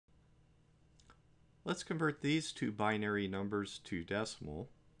Let's convert these two binary numbers to decimal.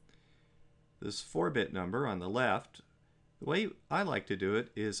 This 4-bit number on the left, the way I like to do it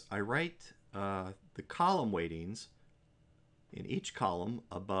is I write the column weightings in each column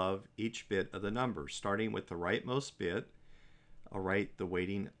above each bit of the number. Starting with the rightmost bit, I'll write the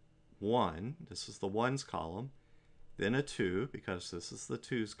weighting 1. This is the ones column. Then a 2, because this is the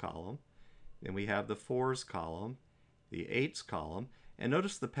twos column. Then we have the fours column, the eights column. And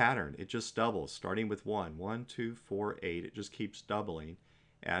notice the pattern. It just doubles, starting with 1. 1, 2, 4, 8. It just keeps doubling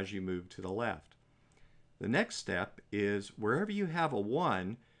as you move to the left. The next step is wherever you have a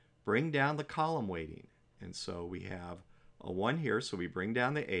 1, bring down the column weighting. And so we have a 1 here, so we bring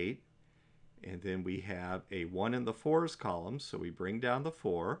down the 8. And then we have a 1 in the fours column, so we bring down the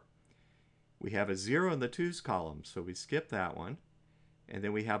 4. We have a 0 in the twos column, so we skip that one. And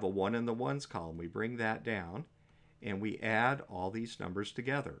then we have a 1 in the ones column. We bring that down, and we add all these numbers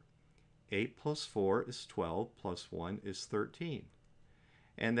together. 8 plus 4 is 12, plus 1 is 13.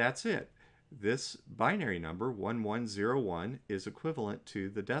 And that's it. This binary number, 1101, is equivalent to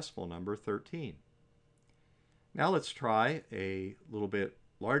the decimal number 13. Now let's try a little bit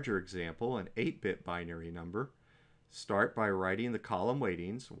larger example, an 8-bit binary number. Start by writing the column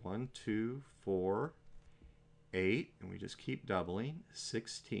weightings, 1, 2, 4, 8, and we just keep doubling,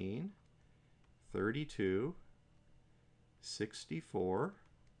 16, 32, 64,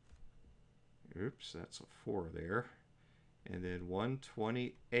 oops, that's a 4 there, and then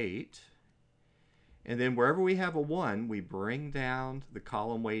 128. And then wherever we have a 1, we bring down the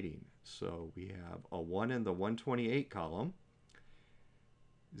column weighting. So we have a 1 in the 128 column,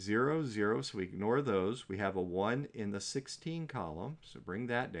 0, 0, so we ignore those. We have a 1 in the 16 column, so bring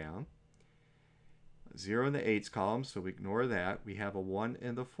that down. 0 in the 8s column, so we ignore that. We have a 1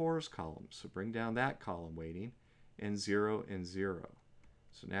 in the 4s column, so bring down that column weighting, and 0 and 0.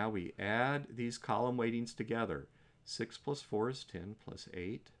 So now we add these column weightings together. 6 plus 4 is 10, plus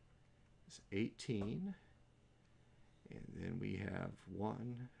 8 is 18. And then we have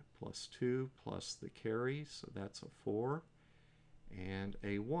 1 plus 2 plus the carry, so that's a 4 and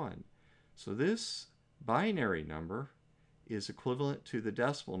a 1. So this binary number is equivalent to the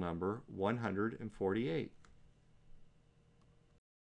decimal number 148.